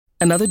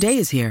Another day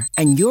is here,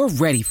 and you're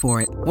ready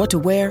for it. What to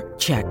wear?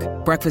 Check.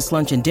 Breakfast,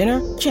 lunch, and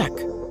dinner? Check.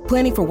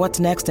 Planning for what's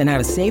next and how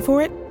to save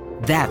for it?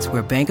 That's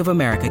where Bank of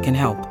America can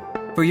help.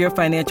 For your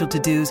financial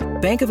to-dos,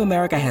 Bank of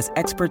America has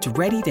experts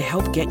ready to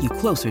help get you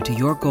closer to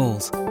your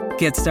goals.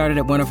 Get started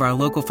at one of our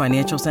local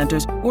financial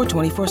centers or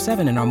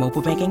 24/7 in our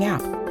mobile banking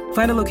app.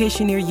 Find a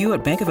location near you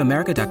at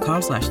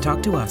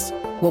bankofamerica.com/talktous.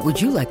 What would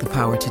you like the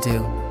power to do?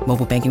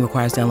 Mobile banking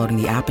requires downloading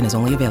the app and is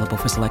only available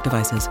for select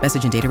devices.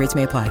 Message and data rates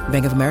may apply.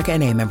 Bank of America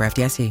N.A., member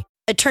FDIC.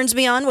 It turns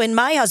me on when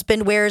my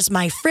husband wears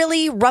my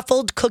frilly,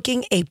 ruffled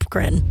cooking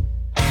apron.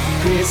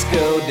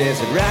 Crisco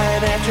does it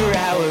right after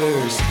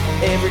hours.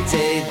 Every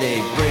day they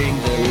bring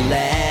the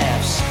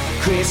laughs.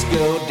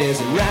 Crisco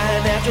does it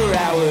right after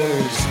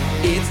hours.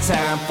 It's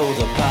time for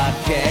the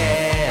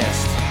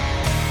podcast.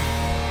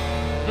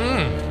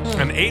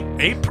 An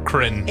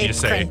apron, you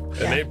say?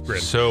 Yeah. An apron.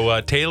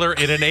 So Taylor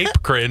in an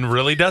apron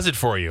really does it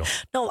for you.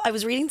 No, I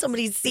was reading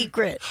somebody's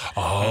secret.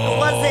 Oh. It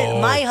wasn't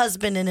my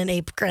husband in an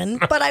apron,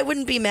 but I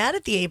wouldn't be mad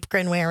at the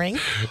apron wearing.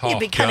 It'd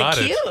be kind of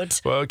got it.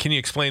 cute. Well, can you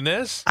explain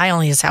this? I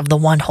only just have the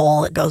one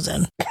hole it goes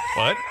in.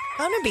 What?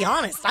 I'm going to be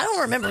honest. I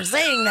don't remember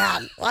saying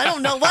that. I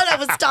don't know what I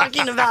was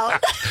talking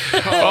about.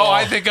 Oh,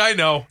 I think I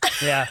know.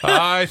 Yeah.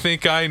 I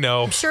think I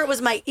know. I'm sure it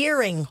was my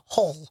earring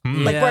hole,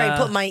 like where I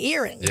put my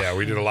earring. Yeah,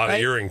 we did a lot of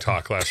earring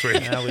talk last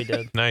week. Yeah, we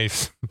did.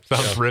 Nice.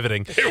 Sounds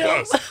riveting.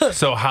 It was.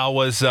 So how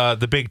was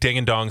the big ding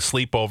and dong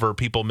sleepover?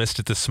 People missed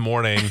it this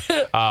morning.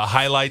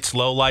 Highlights,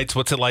 lowlights.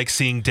 What's it like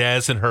seeing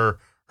Des and her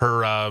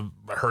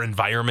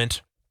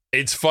environment?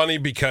 It's funny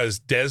because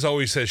Des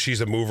always says she's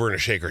a mover and a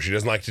shaker. She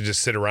doesn't like to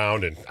just sit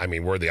around, and I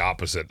mean, we're the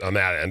opposite on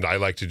that end. I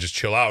like to just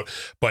chill out.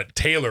 But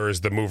Taylor is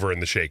the mover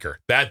and the shaker.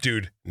 That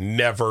dude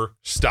never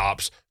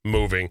stops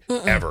moving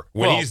ever.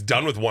 When Well, he's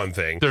done with one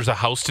thing, There's a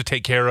house to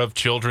take care of,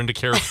 children to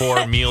care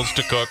for, meals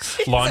to cook,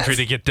 laundry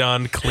to get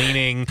done,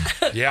 cleaning.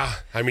 yeah,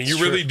 I mean, you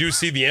really do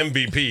see the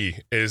MVP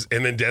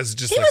and then Des is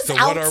just He like, was so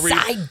what are we?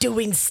 outside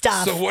doing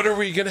stuff. So what are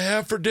we gonna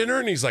have for dinner?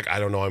 And he's like, I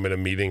don't know. I'm in a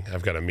meeting.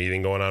 I've got a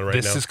meeting going on right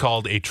This now. is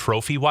called a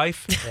trophy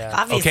wife.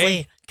 Obviously.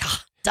 Okay. God,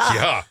 duh.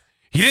 Yeah.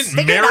 He didn't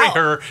Stick it marry out.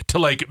 her to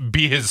like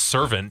be his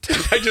servant.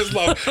 I just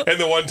love, and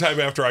the one time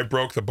after I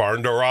broke the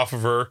barn door off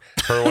of her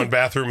one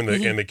bathroom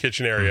in the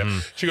kitchen area,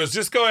 she goes,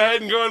 just go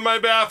ahead and go in my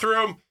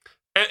bathroom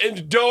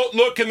and don't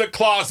look in the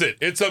closet.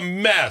 It's a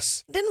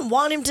mess. Didn't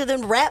want him to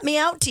then rat me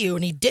out to you,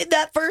 and he did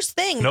that first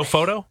thing. No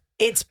photo?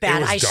 It's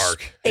bad. It was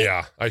dark.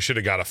 Yeah, I should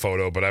have got a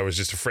photo, but I was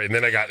just afraid. And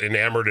then I got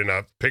enamored in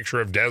a picture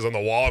of Des on the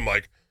wall. I'm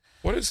like,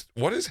 what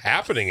is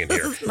happening in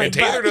here? my And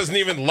Taylor butt. doesn't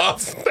even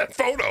love that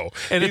photo.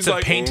 And He's it's a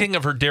like, painting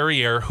of her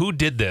derriere. Who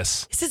did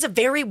this? This is a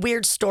very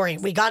weird story.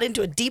 We got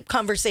into a deep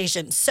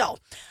conversation. So,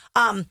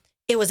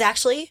 it was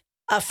actually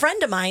a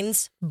friend of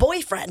mine's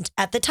boyfriend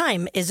at the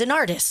time is an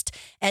artist,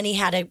 and he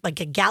had a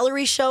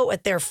gallery show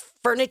at their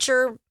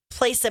furniture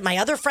place that my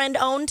other friend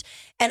owned,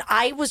 and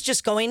I was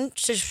just going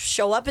to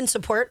show up and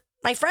support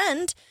my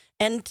friend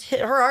and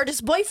her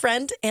artist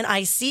boyfriend, and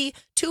I see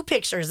two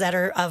pictures that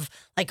are of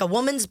like a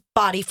woman's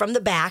body from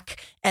the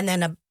back and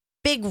then a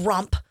big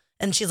rump,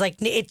 and she's like,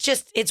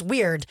 it's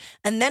weird.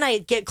 And then I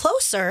get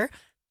closer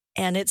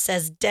and it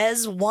says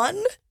Des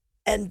 1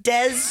 and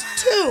Des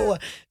 2.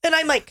 And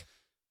I'm like,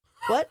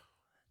 what?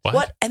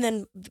 And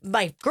then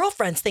my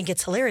girlfriends think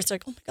it's hilarious. They're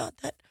like, oh my God,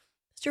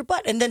 that's your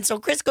butt. And then so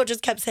Crisco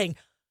just kept saying,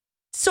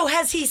 so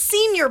has he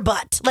seen your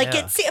butt? Like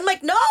I'm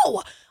like,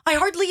 no, I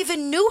hardly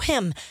even knew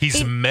him.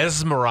 He's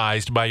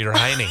mesmerized by your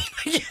hiney.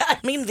 Yeah, I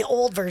mean the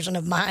old version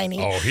of my hiney.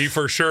 Oh, he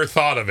for sure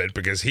thought of it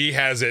because he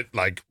has it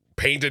like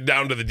painted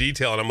down to the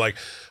detail. And I'm like,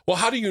 well,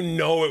 how do you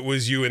know it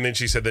was you? And then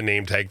she said the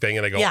name tag thing.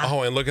 And I go,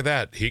 oh, and look at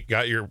that. He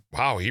got your,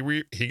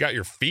 he got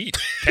your feet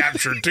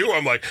captured too.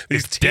 I'm like,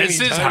 these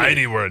Des's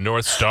hiney were a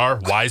North Star.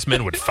 Wise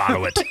men would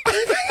follow it.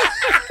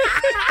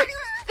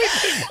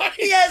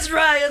 Yes,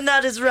 Ryan,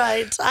 that is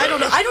right. I don't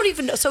know. I don't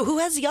even know. So who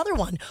has the other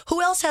one?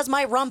 Who else has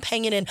my rump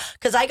hanging in?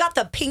 Because I got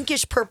the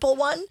pinkish purple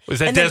one. Was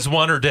that Des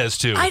 1 or Des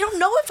 2? I don't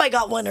know if I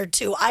got 1 or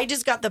 2. I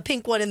just got the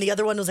pink one, and the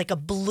other one was like a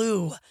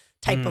blue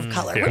type of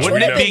color. Yeah. Which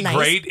Wouldn't it be nice.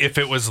 great if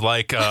it was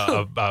like,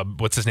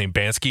 what's his name,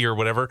 Bansky or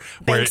whatever?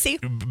 Banksy?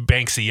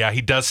 Banksy, yeah. He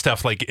does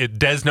stuff like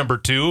Des number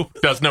 2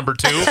 does number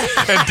 2,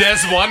 and Des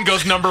 1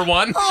 goes number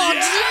 1. Oh,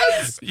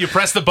 yes. You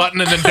press the button,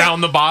 and then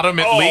down the bottom,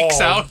 it leaks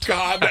out.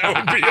 God, that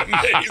would be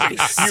amazing.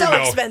 So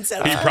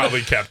expensive. He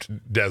probably kept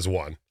Des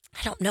 1.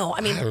 I don't know.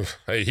 I mean,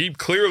 He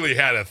clearly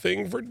had a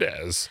thing for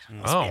Des.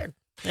 weird.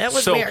 That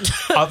was so, weird.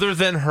 Other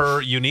than her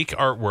unique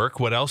artwork,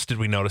 what else did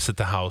we notice at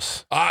the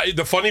house?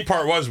 The funny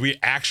part was we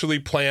actually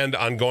planned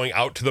on going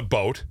out to the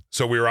boat.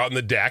 So we were out in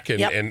the deck,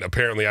 and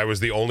apparently I was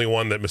the only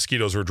one that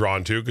mosquitoes were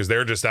drawn to because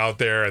they're just out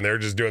there and they're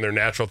just doing their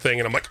natural thing.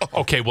 And I'm like,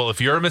 oh, Okay, well, if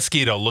you're a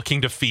mosquito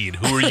looking to feed,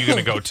 who are you going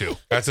to go to?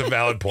 that's a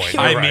valid point.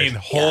 You're I right. mean,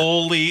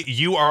 holy,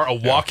 you are a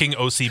walking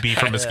OCB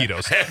for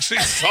mosquitoes. I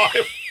actually saw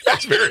him.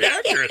 That's very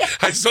accurate.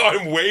 I saw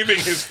him waving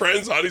his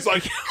friends on. He's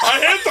like, I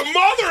hit the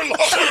mother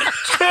lode.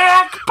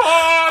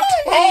 Jackpot!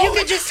 And you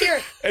could just hear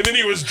it. And then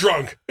he was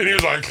drunk. And he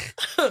was like,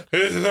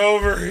 it's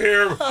over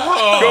here.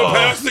 Go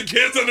past the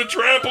kids on the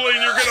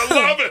trampoline. You're going to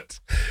love it.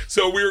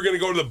 So we were going to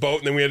go to the boat,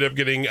 and then we ended up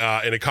getting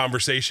in a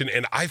conversation,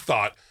 and I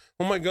thought,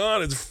 oh my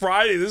God, it's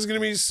Friday. This is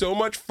going to be so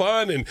much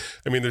fun. And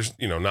I mean, there's,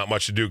 not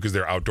much to do because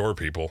they're outdoor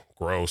people.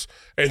 Gross.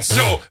 And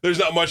so there's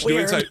not much to do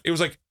inside. It was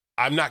like,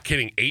 I'm not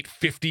kidding,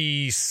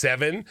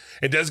 8:57.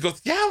 And Des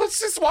goes, yeah, let's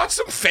just watch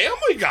some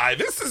Family Guy.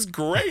 This is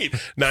great.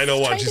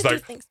 9:01. She's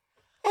like,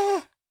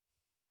 oh,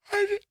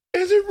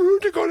 is it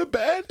rude to go to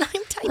bed?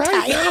 I'm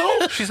right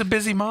now? She's a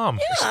busy mom.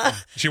 Yeah.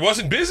 She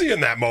wasn't busy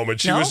in that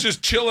moment. She was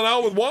just chilling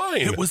out with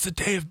wine. It was the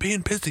day of being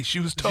busy. She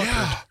was tuckered.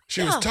 Yeah,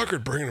 she was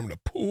tuckered, bringing them to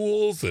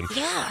pools and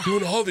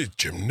doing all these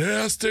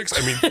gymnastics.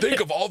 I mean, think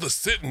of all the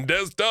sitting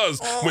Des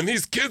does when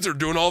these kids are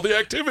doing all the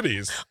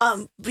activities.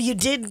 You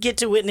did get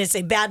to witness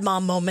a bad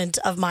mom moment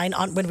of mine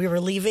when we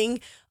were leaving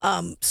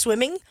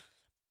swimming.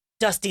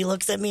 Dusty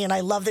looks at me, and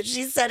I love that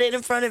she said it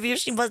in front of you.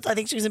 I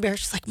think she was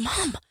embarrassed. She's like,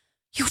 Mom,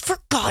 you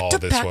forgot to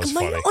pack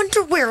my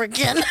underwear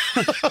again.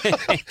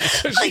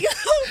 I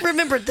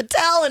remembered the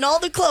towel and all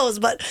the clothes,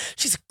 but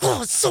she's like,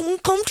 oh, it's so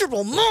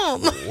uncomfortable,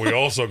 Mom. We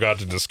also got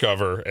to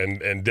discover,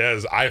 and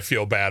Des, I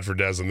feel bad for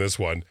Des in this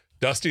one.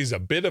 Dusty's a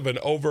bit of an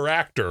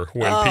overactor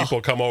when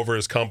people come over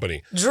his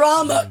company.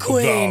 Drama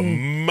queen. The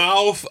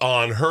mouth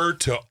on her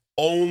to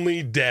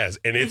only Des.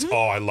 And it's,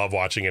 I love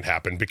watching it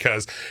happen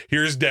because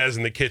here's Des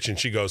in the kitchen.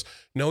 She goes,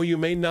 no, you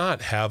may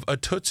not have a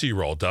Tootsie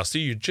Roll, Dusty.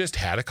 You just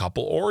had a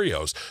couple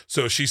Oreos.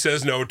 So she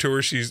says no to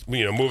her. She's,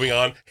 moving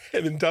on.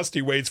 And then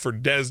Dusty waits for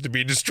Des to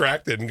be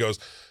distracted and goes,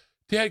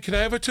 Dad, can I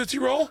have a Tootsie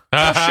Roll?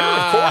 Oh, sure,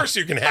 of course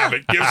you can have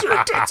it. Gives her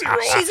a Tootsie Roll.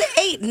 She's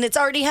 8 and it's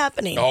already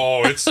happening.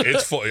 Oh, it's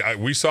full.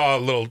 We saw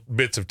little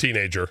bits of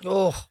teenager.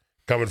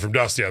 Coming from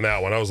Dusty on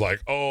that one. I was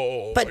like,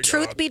 oh. But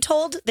truth be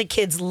told, the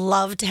kids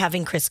loved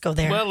having Crisco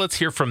there. Well, let's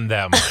hear from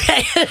them.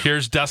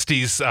 Here's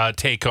Dusty's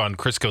take on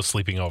Crisco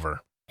sleeping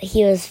over.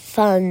 He was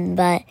fun,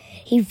 but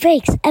he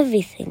breaks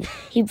everything.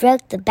 He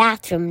broke the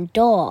bathroom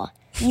door.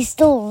 He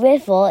stole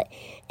River,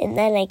 and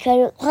then I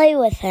couldn't play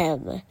with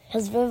him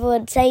because River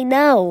would say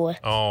no.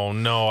 Oh,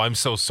 no. I'm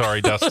so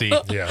sorry, Dusty.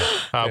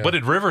 What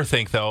did River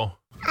think, though?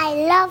 I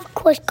love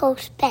Crisco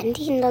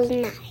spending the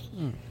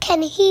night.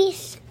 Can he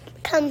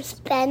come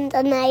spend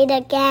the night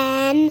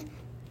again?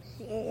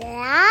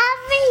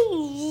 Love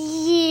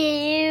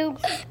you,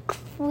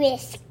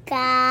 Crisco.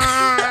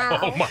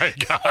 Oh my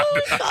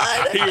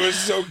God. He was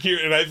so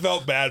cute. And I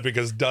felt bad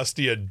because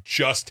Dusty had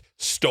just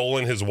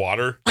stolen his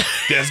water.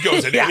 Des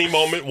goes, at any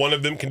moment, one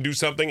of them can do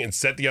something and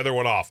set the other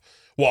one off.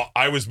 Well,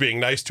 I was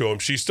being nice to him.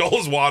 She stole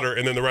his water,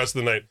 and then the rest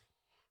of the night,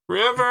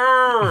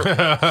 River,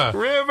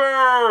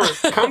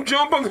 come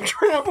jump on the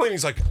trampoline.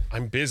 He's like,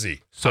 I'm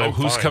busy. So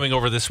who's coming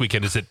over this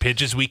weekend? Is it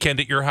Pidge's weekend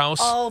at your house?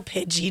 Oh,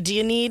 Pidgey, do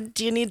you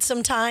need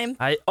some time?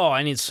 I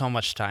need so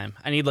much time.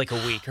 I need like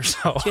a week or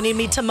so. Do you need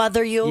me to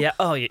mother you? Yeah.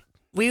 Oh, yeah.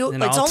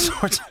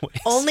 It's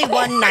only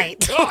one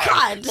night. Oh,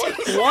 God.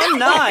 One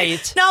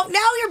night? No,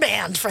 now you're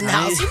banned from the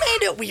house. You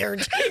made it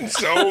weird. In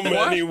so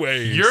many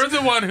ways. You're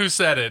the one who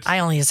said it. I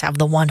only just have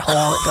the one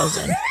hole it goes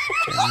in.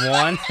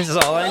 One is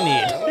all I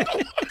need.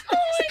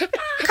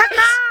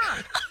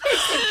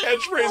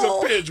 Catchphrase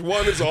of Pidge.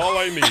 One is all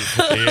I need.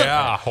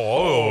 Yeah.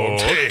 Oh,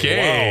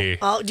 okay.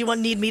 Wow. Oh, do you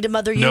need me to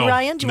mother you,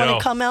 Ryan? Do you want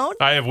to come out?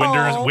 I have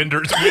windows.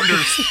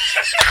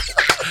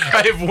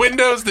 I have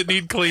windows that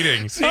need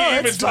cleaning. See,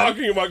 even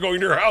talking about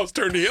going to your house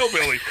turned to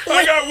hillbilly.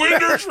 I got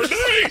windows for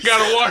days.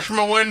 Gotta wash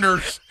my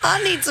windows.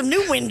 I need some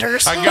new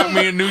windows. I got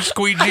me a new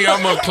squeegee.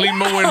 I'm gonna clean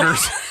my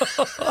windows.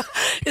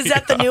 Is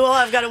that the new one?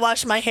 I've got to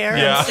wash my hair.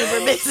 Yeah. I'm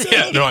super busy.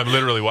 Yeah, no, I'm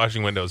literally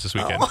washing windows this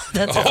weekend. Oh,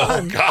 that's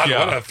fun. God,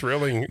 what a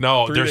thrilling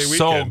they're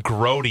so weekend.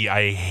 grody.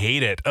 I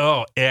hate it.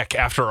 Oh, ick.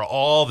 After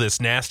all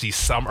this nasty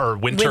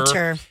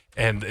winter.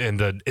 And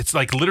it's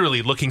like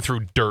literally looking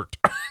through dirt.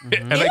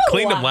 And I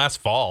cleaned them last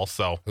fall,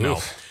 so no.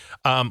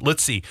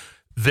 Let's see.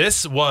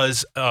 This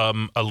was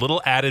a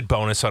little added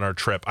bonus on our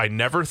trip. I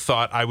never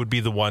thought I would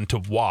be the one to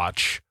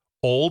watch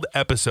old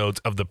episodes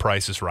of The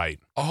Price is Right.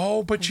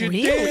 Oh, but you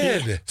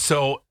did.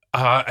 So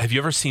have you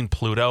ever seen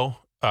Pluto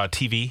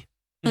TV?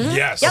 Mm-hmm.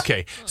 Yes. Yep.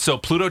 Okay. So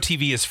Pluto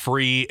TV is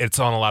free. It's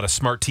on a lot of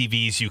smart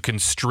TVs. You can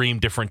stream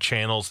different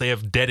channels. They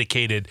have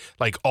dedicated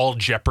like all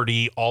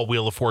Jeopardy, all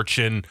Wheel of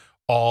Fortune,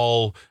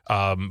 all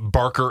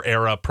Barker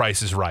era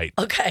Price is Right.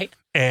 Okay.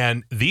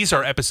 And these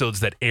are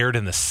episodes that aired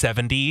in the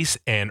 70s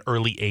and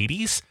early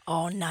 80s.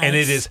 Oh, nice. And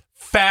it is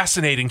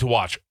fascinating to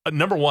watch.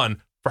 Number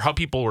one, for how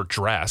people were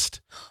dressed.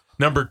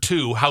 Number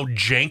two, how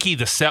janky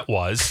the set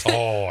was.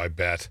 Oh, I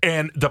bet.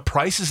 And the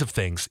prices of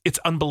things. It's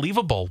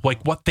unbelievable,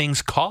 like what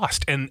things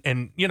cost. And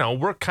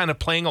we're kind of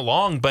playing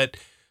along, but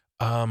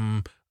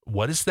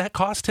what does that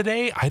cost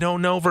today? I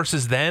don't know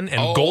versus then.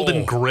 And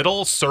Golden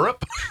Griddle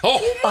syrup.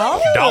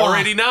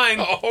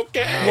 $1.89.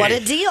 Okay. What a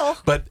deal.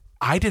 But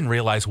I didn't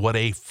realize what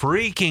a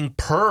freaking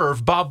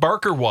perv Bob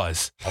Barker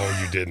was.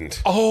 Oh, you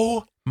didn't?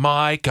 Oh,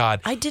 my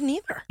God. I didn't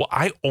either. Well,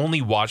 I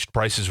only watched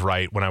Price is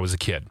Right when I was a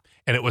kid.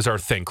 And it was our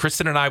thing.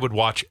 Kristen and I would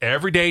watch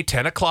every day,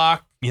 10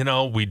 o'clock,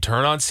 we'd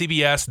turn on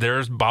CBS.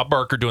 There's Bob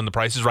Barker doing The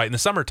Price is Right in the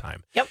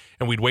summertime. Yep.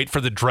 And we'd wait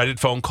for the dreaded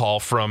phone call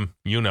from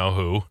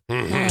who,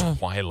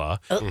 Lila,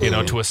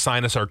 to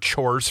assign us our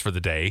chores for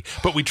the day.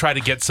 But we try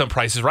to get some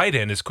Prices Right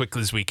in as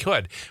quickly as we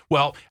could.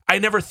 Well, I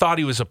never thought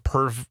he was a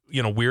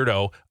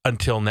weirdo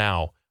until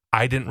now.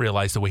 I didn't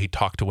realize the way he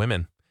talked to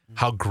women,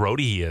 how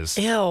grody he is.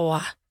 Ew.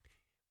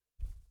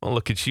 Well,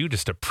 look at you,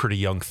 just a pretty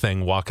young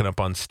thing walking up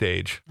on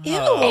stage. Ew.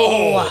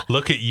 Oh,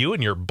 look at you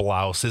in your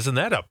blouse. Isn't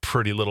that a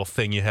pretty little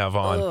thing you have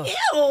on?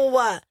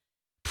 Ew.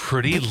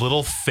 Pretty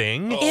little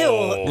thing?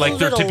 Ew. Like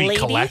they're to Little be lady?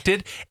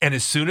 collected. And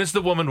as soon as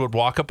the woman would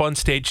walk up on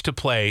stage to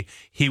play,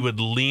 he would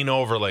lean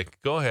over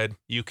like, go ahead,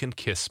 you can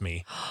kiss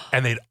me.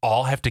 And they'd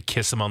all have to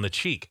kiss him on the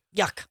cheek.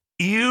 Yuck.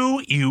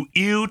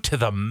 Ew, to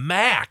the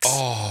max.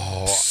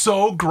 Oh.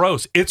 So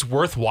gross. It's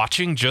worth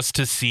watching just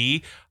to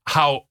see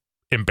how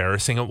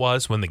embarrassing it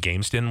was when the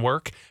games didn't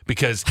work,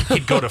 because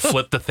he'd go to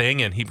flip the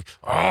thing and he'd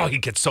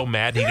get so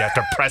mad he'd have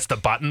to press the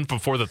button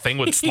before the thing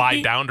would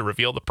slide down to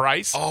reveal the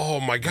price. Oh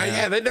my God.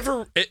 Yeah,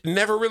 it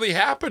never really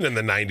happened in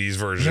the 90s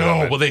version. No,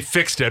 of it. well, they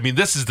fixed it. I mean,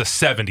 this is the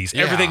 70s.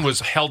 Yeah. Everything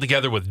was held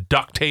together with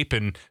duct tape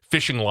and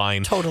fishing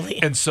line.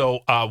 Totally. And so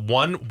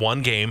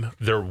one game,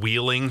 they're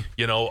wheeling,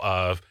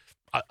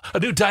 a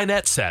new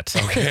dinette set,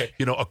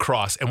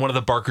 across. And one of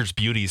the Barker's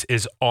Beauties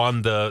is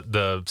on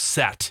the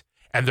set.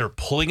 And they're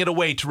pulling it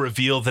away to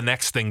reveal the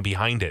next thing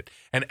behind it.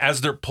 And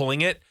as they're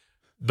pulling it,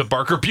 the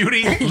Barker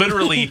Beauty,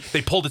 literally,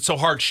 they pulled it so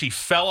hard, she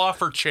fell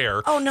off her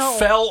chair,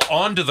 fell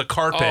onto the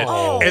carpet,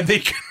 and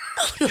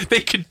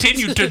they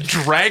continued to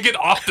drag it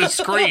off the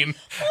screen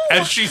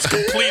as she's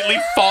completely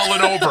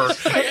fallen over.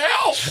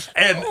 Help!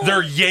 And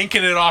they're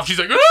yanking it off. She's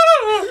like,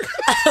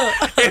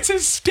 it's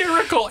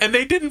hysterical. And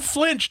they didn't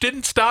flinch,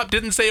 didn't stop,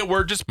 didn't say a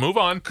word, just move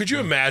on. Could you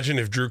imagine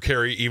if Drew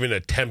Carey even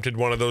attempted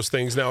one of those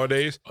things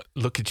nowadays?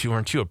 Look at you,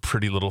 aren't you a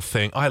pretty little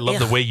thing? Oh, I love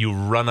the way you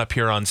run up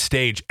here on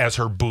stage as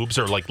her boobs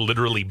are like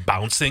literally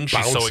bouncing.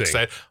 She's so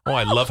excited. Oh,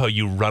 I love how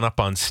you run up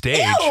on stage.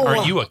 Ew.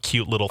 Aren't you a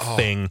cute little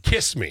thing?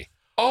 Kiss me.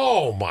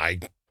 Oh my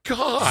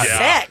God.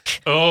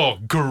 Sick. Oh,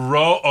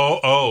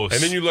 gross.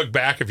 And then you look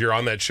back if you're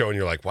on that show and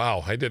you're like,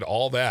 wow, I did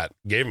all that.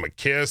 Gave him a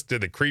kiss,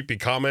 did the creepy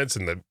comments,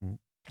 and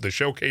the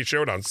showcase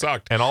showdown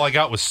sucked. And all I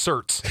got was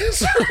certs.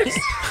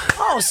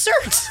 Oh,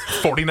 certs.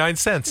 49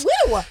 cents.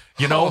 Woo.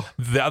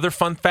 The other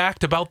fun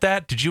fact about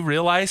that, did you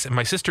realize, and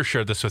my sister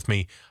shared this with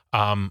me,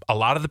 a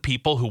lot of the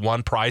people who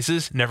won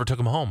prizes never took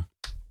them home.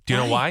 Do you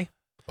know why?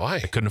 Why?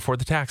 They couldn't afford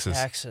the taxes.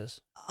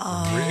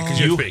 Because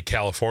you have to pay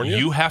California?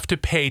 You have to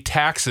pay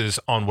taxes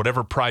on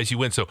whatever prize you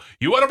win. So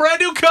you want a brand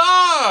new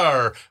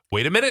car.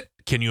 Wait a minute.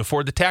 Can you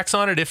afford the tax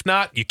on it? If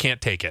not, you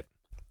can't take it.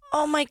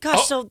 Oh my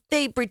gosh. So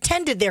they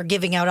pretended they're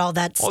giving out all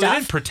that Well, stuff. they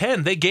didn't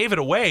pretend. They gave it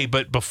away.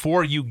 But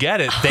before you get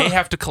it, they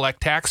have to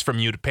collect tax from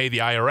you to pay the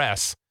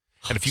IRS.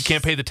 And if you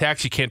can't pay the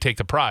tax, you can't take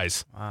the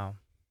prize. Wow.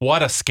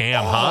 What a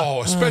scam, huh?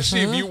 Oh, especially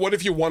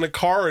if you won a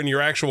car in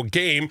your actual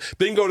game,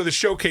 then go to the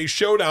showcase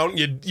showdown,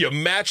 you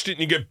matched it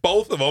and you get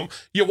both of them,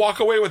 you walk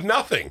away with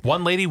nothing.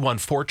 One lady won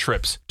 4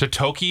 trips to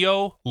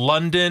Tokyo,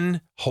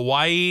 London,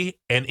 Hawaii,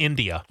 and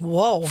India.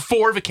 Whoa.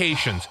 4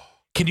 vacations.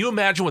 Can you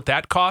imagine what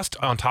that cost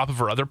on top of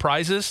her other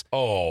prizes?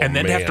 Oh, and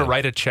then to have to man.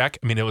 write a check.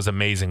 I mean, it was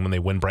amazing when they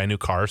win brand new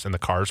cars and the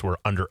cars were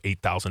under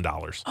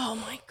 $8,000. Oh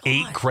my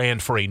God.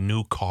 $8,000 for a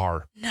new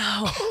car.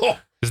 No.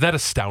 Isn't that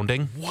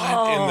astounding?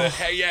 What in the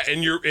heck? Yeah,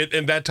 and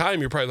in that time,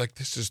 you're probably like,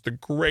 this is the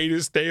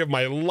greatest day of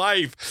my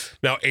life.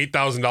 Now,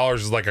 $8,000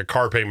 is like a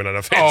car payment on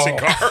a fancy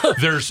car.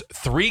 There's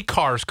 3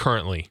 cars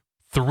currently,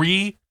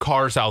 3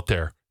 cars out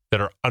there that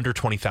are under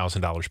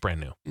 $20,000 brand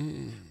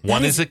new.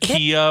 One is a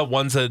Kia,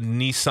 one's a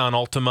Nissan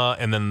Altima,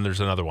 and then there's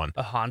another one.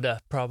 A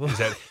Honda, probably.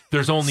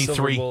 There's only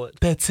Silver 3. bullet.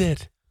 That's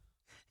it.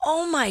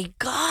 Oh my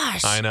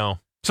gosh. I know.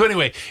 So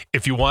anyway,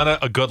 if you want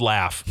a good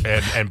laugh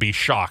and be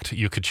shocked,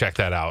 you could check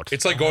that out.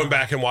 It's like going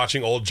back and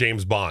watching old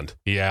James Bond.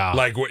 Yeah.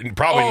 Like,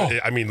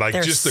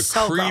 They're just the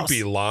so creepy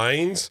gross.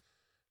 lines.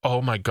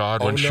 Oh my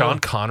God. When Sean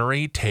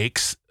Connery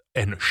takes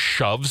and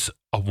shoves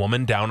a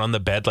woman down on the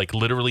bed, like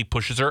literally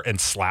pushes her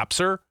and slaps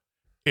her,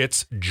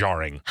 it's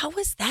jarring. How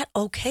is that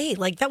okay?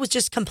 Like, that was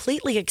just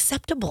completely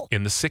acceptable.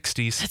 In the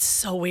 60s. That's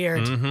so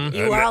weird. Mhm.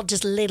 You are all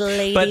just little But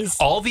ladies.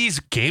 all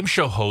these game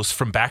show hosts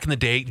from back in the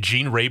day,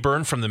 Gene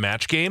Rayburn from the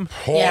Match Game.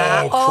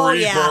 Yeah. Oh,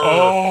 Creeper. yeah.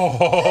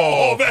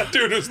 Oh, that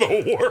dude is the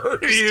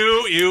worst.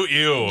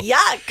 Ew.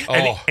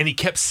 Yuck. And he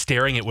kept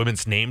staring at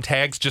women's name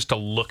tags just to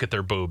look at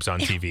their boobs on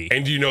TV.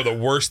 And do you know the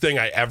worst thing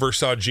I ever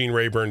saw Gene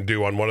Rayburn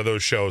do on one of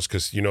those shows,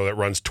 because you know that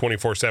runs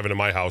 24/7 in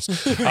my house,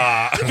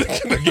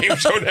 the Game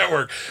Show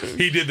Network,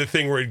 he did the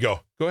thing where he'd go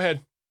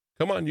ahead,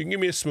 come on, you can give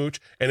me a smooch.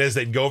 And as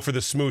they'd go for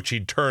the smooch,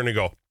 he'd turn and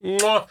go,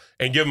 mwah,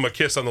 and give him a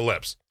kiss on the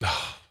lips.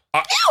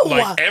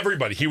 Like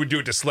everybody. He would do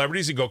it to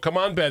celebrities. He'd go, come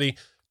on, Betty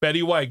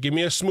White, give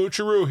me a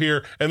smoocheroo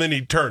here. And then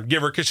he'd turn,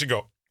 give her a kiss. She'd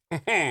go,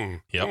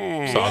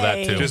 Yep. Saw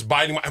that too. just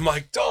biting. I'm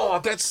like,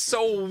 oh, that's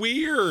so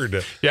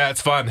weird. Yeah,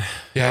 it's fun.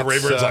 Yeah, It's,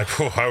 Rayburn's like,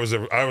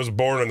 I was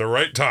born in the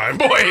right time.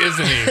 boy,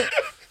 isn't he?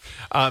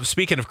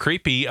 Speaking of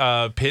creepy,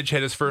 Pidge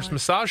had his first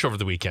massage over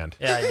the weekend.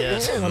 Yeah, I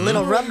did. A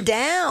little rub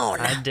down.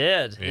 I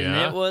did. And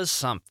Yeah. it was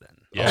something.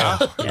 Yeah.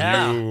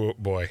 Yeah. You,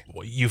 boy.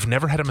 You've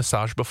never had a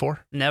massage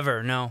before?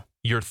 Never, no.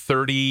 You're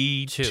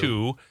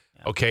 32.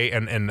 Okay,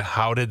 and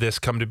how did this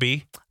come to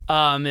be?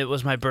 It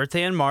was my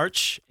birthday in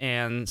March,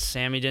 and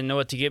Sammy didn't know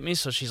what to get me,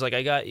 so she's like,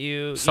 I got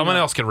you. Someone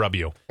else can rub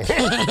you.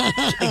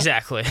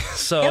 Exactly.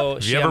 So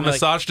Have she you ever had me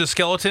massaged a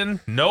skeleton?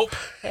 Nope.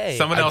 Hey.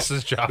 Someone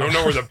else's job. Don't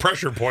know where the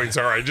pressure points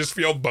are. I just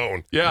feel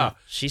bone. Yeah.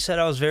 She said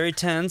I was very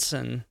tense,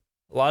 and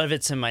a lot of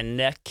it's in my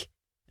neck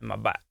and my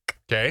back.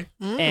 Okay.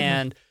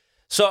 And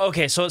so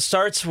it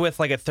starts with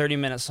like a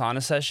 30-minute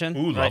sauna session.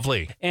 Ooh, right?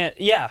 lovely. And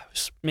yeah,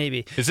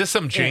 maybe. Is this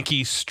some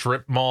janky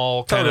strip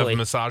mall kind Totally. of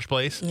massage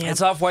place? Yeah.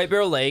 It's off White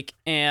Bear Lake,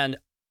 and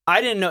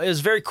I didn't know. It was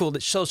very cool.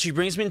 So she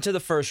brings me into the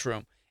first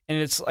room, and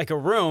it's like a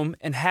room,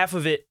 and half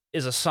of it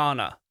is a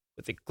sauna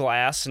with the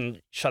glass and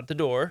shut the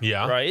door.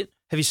 Yeah. Right?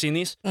 Have you seen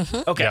these?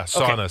 Mm-hmm. Okay. Yeah,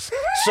 saunas.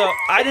 So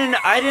I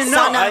didn't know.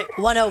 Sauna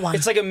 101.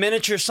 It's like a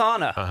miniature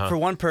sauna for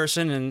one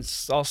person, and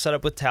it's all set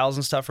up with towels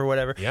and stuff or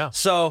whatever. Yeah.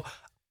 So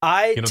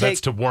I That's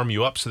take. to warm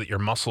you up so that your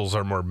muscles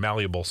are more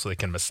malleable so they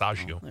can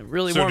massage you. It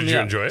really So warmed did me you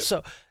up. enjoy it?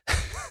 So,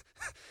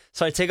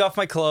 so I take off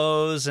my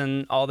clothes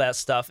and all that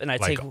stuff, and I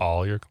Like take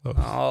all your clothes.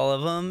 all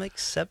of them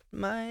except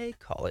my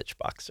college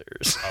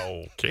boxers.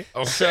 Okay.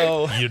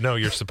 So You know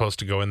you're supposed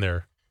to go in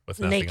there with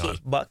nothing Naked. on.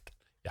 Buck.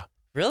 Yeah.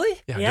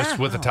 Really? Yeah, Yeah. just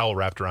with a towel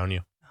wrapped around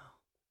you.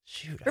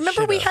 Shoot. I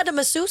Remember we should've. had a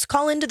masseuse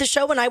call into the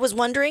show when I was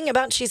wondering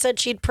about, she said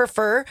she'd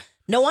prefer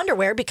no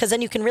underwear because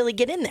then you can really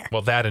get in there.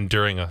 Well, that and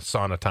during a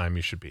sauna time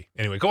you should be.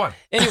 Anyway, go on.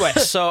 Anyway,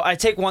 so I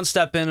take one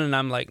step in, and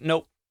I'm like,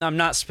 nope, I'm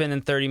not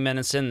spending 30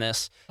 minutes in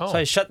this. Oh. So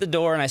I shut the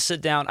door and I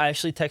sit down. I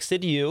actually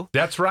texted you.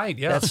 That's right.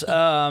 Yeah. That's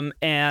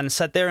and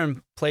sat there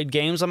and played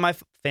games on my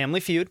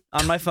Family Feud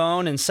on my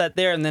phone and sat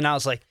there, and then I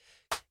was like,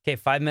 okay,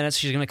 5 minutes.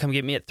 She's gonna come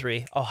get me at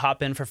 3. I'll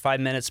hop in for 5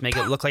 minutes, make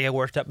it look like I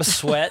worked up a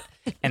sweat,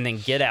 and then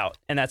get out.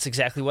 And that's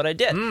exactly what I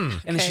did.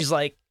 And then she's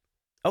like,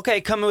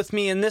 okay, come with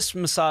me in this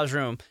massage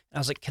room. And I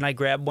was like, can I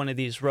grab one of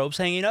these robes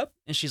hanging up?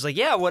 And she's like,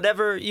 yeah,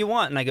 whatever you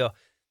want. And I go,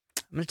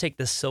 I'm gonna take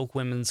this silk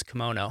women's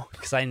kimono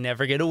because I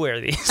never get to wear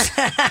these.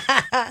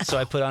 So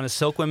I put on a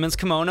silk women's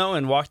kimono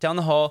and walked down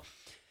the hall.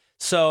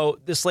 So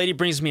this lady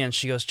brings me in.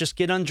 She goes, just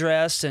get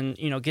undressed and,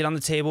 get on the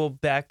table,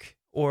 back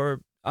or,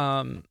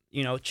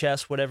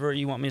 chest, whatever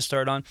you want me to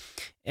start on.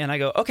 And I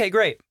go, okay,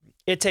 great.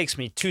 It takes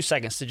me 2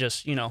 seconds to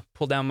just,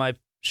 pull down my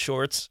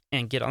shorts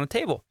and get on the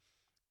table.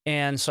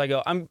 And so I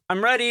go, I'm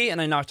ready.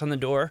 And I knocked on the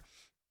door.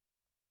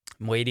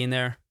 I'm waiting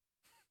there.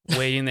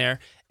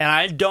 And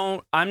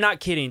I'm not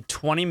kidding.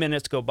 20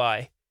 minutes go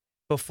by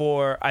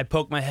before I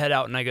poke my head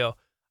out and I go,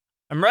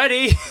 I'm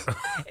ready.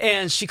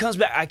 And she comes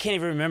back. I can't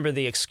even remember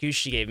the excuse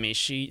she gave me.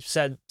 She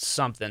said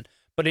something.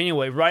 But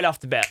anyway, right off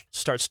the bat,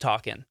 starts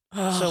talking.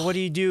 So what do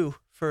you do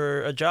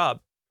for a job?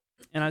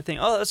 And I think,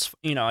 that's,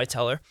 I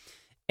tell her.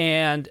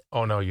 And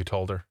Oh, no, you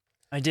told her.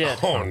 I did.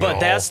 Oh, But no.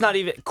 that's not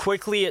even,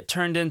 quickly it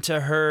turned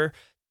into her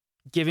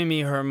giving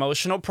me her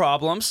emotional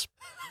problems.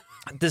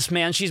 This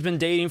man she's been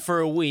dating for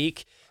a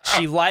week.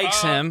 She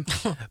likes him,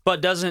 but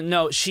doesn't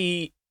know.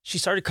 She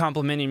started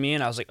complimenting me,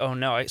 and I was like, oh,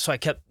 no. So I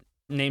kept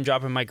name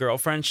dropping my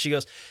girlfriend. She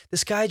goes,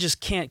 this guy just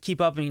can't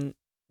keep up in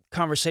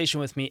conversation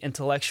with me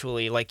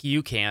intellectually like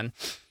you can.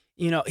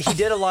 He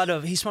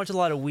smoked a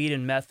lot of weed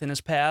and meth in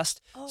his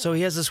past. So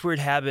he has this weird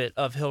habit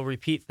of he'll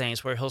repeat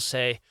things where he'll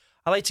say,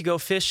 I like to go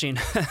fishing.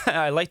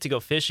 I like to go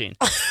fishing.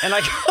 And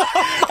I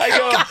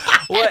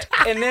go, what?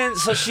 And then,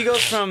 so she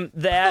goes from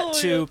that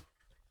to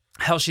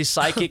how she's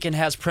psychic and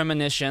has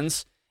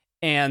premonitions,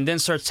 and then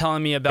starts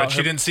telling me about But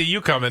she didn't see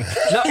you coming.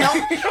 No.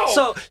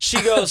 So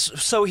she goes,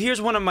 so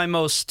here's one of my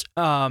most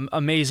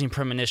amazing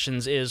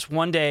premonitions is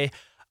one day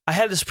I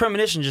had this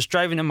premonition just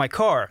driving in my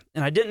car,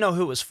 and I didn't know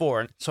who it was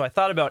for. So I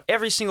thought about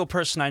every single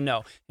person I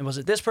know. And was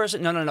it this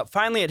person? No.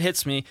 Finally, it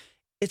hits me.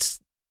 It's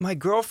my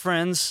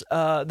girlfriend's,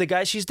 the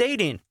guy she's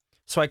dating.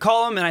 So I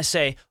call him and I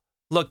say,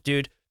 look,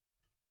 dude,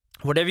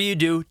 whatever you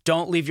do,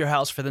 don't leave your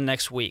house for the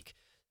next week.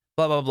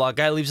 Blah, blah, blah.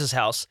 Guy leaves his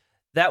house.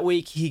 That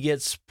week, he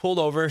gets pulled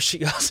over. She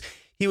goes,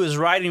 he was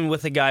riding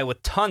with a guy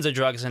with tons of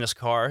drugs in his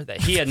car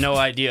that he had no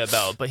idea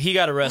about, but he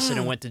got arrested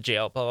and went to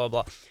jail, blah, blah,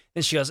 blah.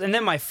 And she goes, and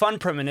then my fun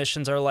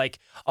premonitions are like,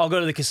 I'll go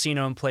to the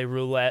casino and play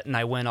roulette, and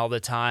I win all the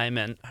time.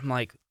 And I'm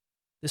like,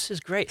 this is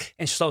great.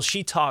 And so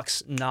she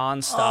talks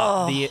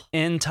nonstop the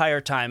entire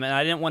time. And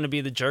I didn't want to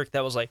be the jerk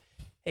that was like,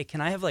 hey,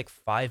 can I have like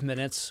 5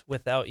 minutes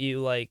without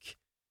you,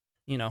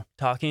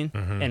 talking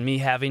and me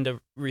having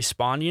to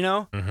respond,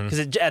 Because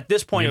at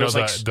this point, You it know was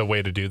like, the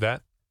way to do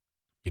that?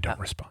 You don't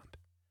respond.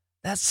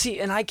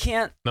 and I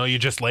can't. No, you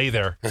just lay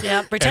there.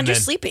 Yeah, pretend you're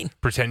then- sleeping.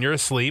 Pretend you're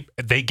asleep.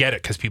 They get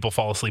it because people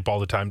fall asleep all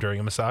the time during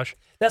a massage.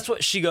 That's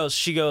what she goes.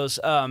 She goes,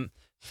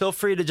 feel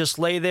free to just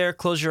lay there,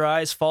 close your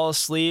eyes, fall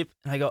asleep.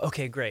 And I go,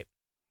 okay, great.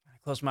 I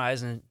close my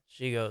eyes and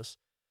she goes,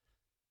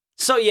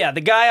 so yeah,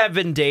 the guy I've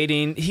been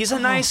dating, he's a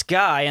nice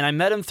guy, and I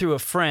met him through a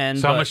friend.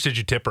 So how much did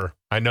you tip her?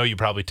 I know you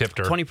probably tipped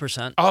her.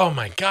 20%. Oh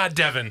my God,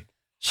 Devin.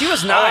 She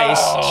was nice.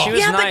 She was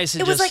nice.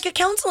 But it was like a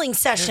counseling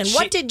session.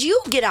 What did you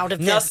get out of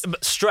this? Nothing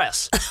but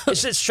stress.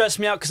 It stressed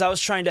me out because I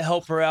was trying to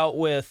help her out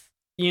with,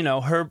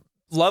 her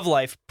love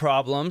life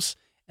problems.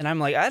 And I'm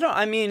like,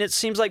 it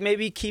seems like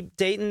maybe keep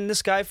dating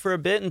this guy for a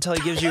bit until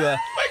he gives you a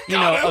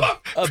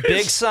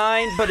big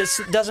sign, but it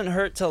doesn't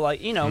hurt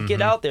to get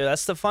out there.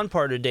 That's the fun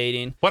part of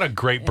dating. What a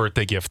great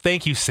birthday gift.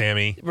 Thank you,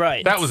 Sammy.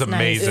 Right. That was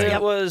amazing.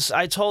 Nice.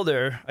 I told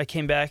her, I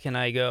came back and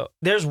I go,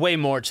 there's way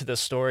more to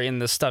this story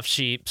and the stuff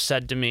she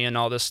said to me and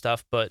all this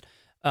stuff, but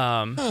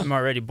I'm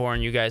already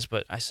boring you guys,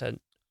 but I said,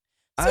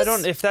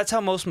 if that's how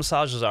most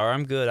massages are,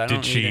 I'm good. I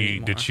don't need any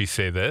more. Did she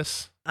say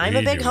this? I'm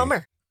a big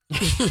Hummer.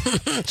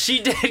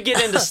 She did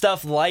get into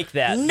stuff like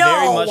that.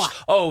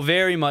 No.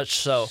 Very much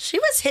so. She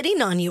was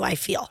hitting on you, I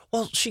feel.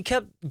 Well, she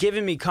kept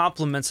giving me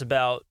compliments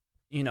about,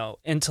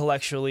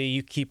 intellectually,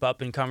 you keep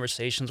up in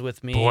conversations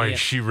with me. Boy,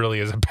 she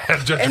really is a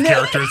bad judge of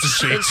characters,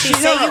 isn't she? Did she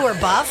say you were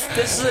buff?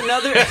 This is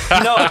another...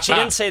 No, she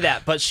didn't say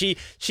that, but she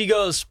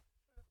goes,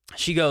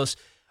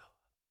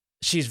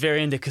 she's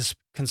very into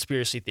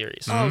conspiracy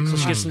theories. So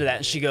she gets into that,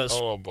 and she goes,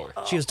 oh, boy.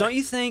 She goes, don't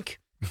you think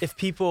if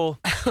people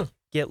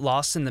get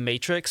lost in the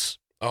Matrix...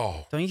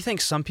 Oh. Don't you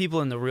think some people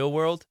in the real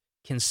world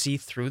can see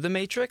through the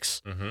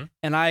Matrix? Mm-hmm.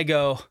 And I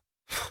go,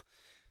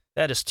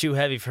 that is too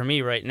heavy for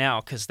me right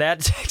now because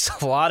that takes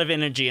a lot of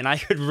energy and I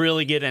could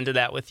really get into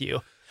that with you.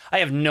 I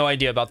have no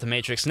idea about the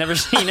Matrix, never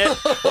seen it,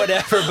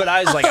 whatever. But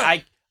I was like,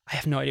 I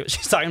have no idea what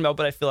she's talking about,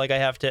 but I feel like I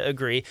have to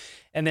agree.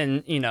 And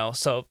then,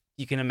 so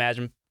you can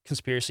imagine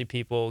conspiracy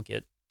people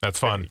get That's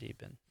fun.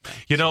 Deep in,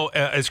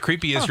 as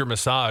creepy as your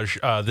massage,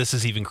 this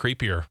is even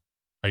creepier.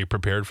 Are you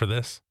prepared for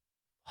this?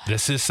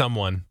 This is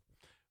someone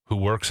who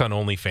works on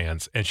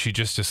OnlyFans, and she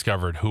just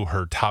discovered who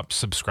her top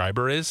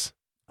subscriber is.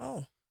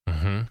 Oh.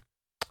 Mm-hmm.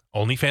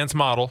 OnlyFans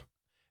model.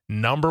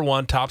 Number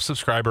 1 top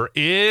subscriber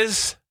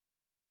is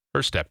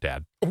her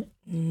stepdad.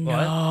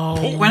 No.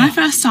 When I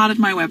first started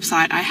my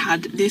website, I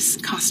had this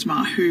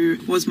customer who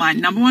was my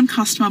number 1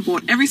 customer,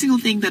 bought every single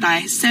thing that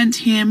I sent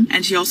him,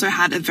 and she also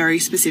had a very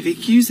specific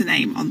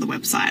username on the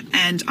website.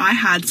 And I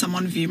had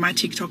someone view my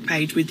TikTok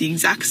page with the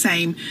exact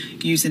same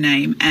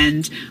username,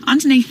 and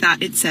underneath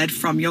that it said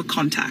from your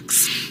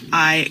contacts.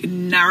 I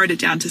narrowed it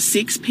down to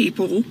 6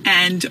 people,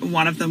 and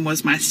one of them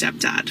was my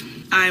stepdad.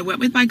 I went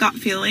with my gut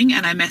feeling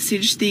and I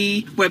messaged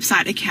the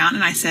website account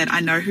and I said,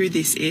 I know who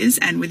this is.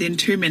 And within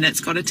 2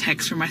 minutes got a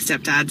text from my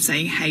stepdad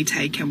saying, hey,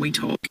 Tay, can we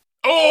talk?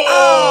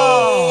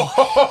 Oh!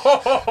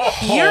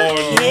 You're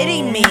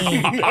kidding me.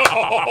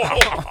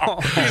 No.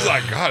 He's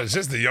like, God, it's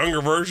just the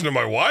younger version of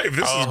my wife.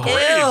 This is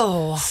great.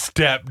 Ew.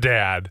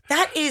 Stepdad.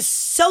 That is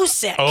so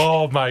sick.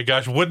 Oh my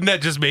gosh. Wouldn't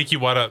that just make you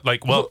want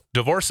to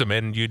divorce him?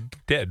 And you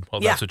did.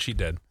 Well, that's what she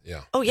did.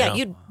 Yeah. Oh yeah,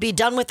 you'd be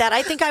done with that.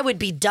 I think I would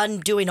be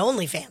done doing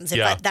OnlyFans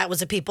if that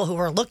was the people who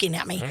were looking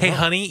at me. Hey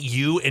honey,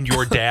 you and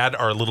your dad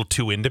are a little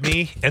too into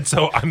me. And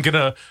so I'm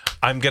gonna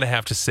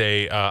have to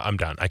say I'm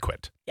done. I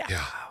quit.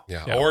 Yeah.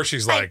 Or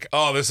she's like,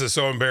 oh, this is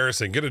so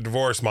embarrassing. Get a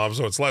divorce, Mom,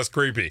 so it's less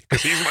creepy.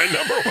 Because he's my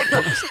number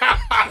 1 person.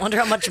 I wonder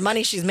how much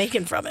money she's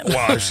making from him.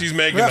 Wow, she's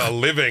making a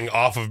living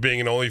off of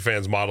being an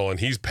OnlyFans model, and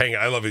he's paying.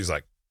 I love it. He's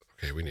like,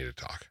 okay, we need to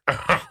talk.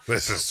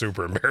 This is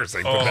super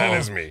embarrassing, but that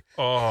is me.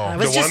 I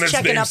was the just one that's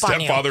checking named up on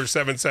you. Stepfather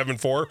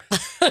 774.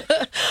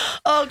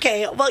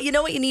 Okay, well, you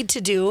know what you need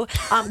to do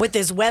with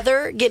this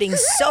weather getting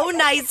so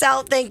nice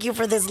out. Thank you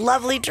for this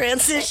lovely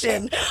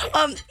transition.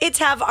 It's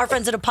have our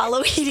friends at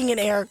Apollo Heating and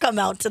Air come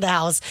out to the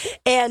house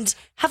and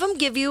have them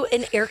give you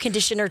an air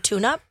conditioner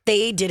tune-up.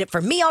 They did it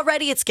for me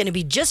already. It's going to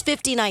be just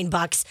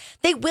 $59.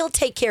 They will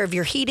take care of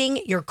your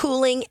heating, your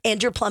cooling,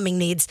 and your plumbing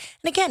needs.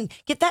 And again,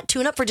 get that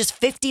tune-up for just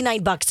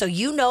 $59 so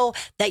you know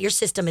that your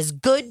system is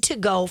good to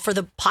go for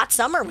the hot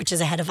summer, which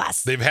is ahead of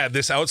us. They've had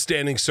this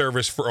outstanding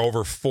service for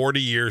over 40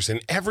 years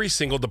in every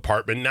single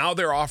department. Now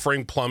they're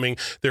offering plumbing.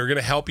 They're going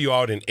to help you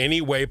out in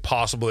any way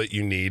possible that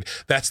you need.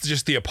 That's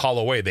just the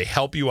Apollo way. They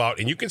help you out,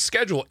 and you can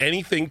schedule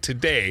anything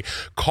today.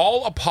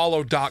 Call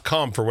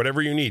Apollo.com for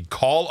whatever you need.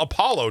 Call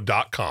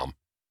Apollo.com.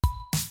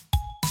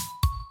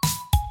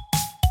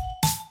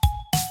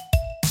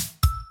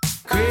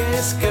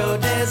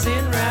 Crisco, Des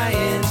and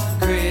Ryan.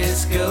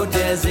 Crisco,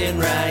 Des and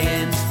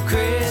Ryan.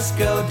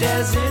 Crisco,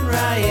 Des and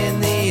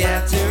Ryan. The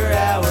After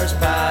Hours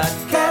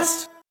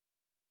Podcast.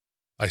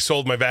 I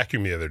sold my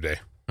vacuum the other day.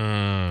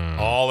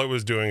 All it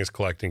was doing is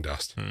collecting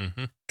dust.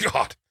 Mm-hmm.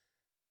 God.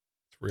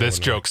 This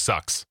joke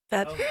sucks.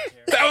 That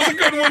was a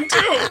good one,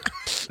 too.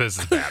 This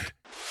is bad.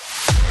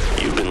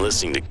 You've been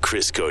listening to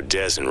Crisco,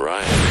 Des and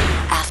Ryan.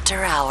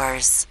 After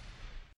Hours.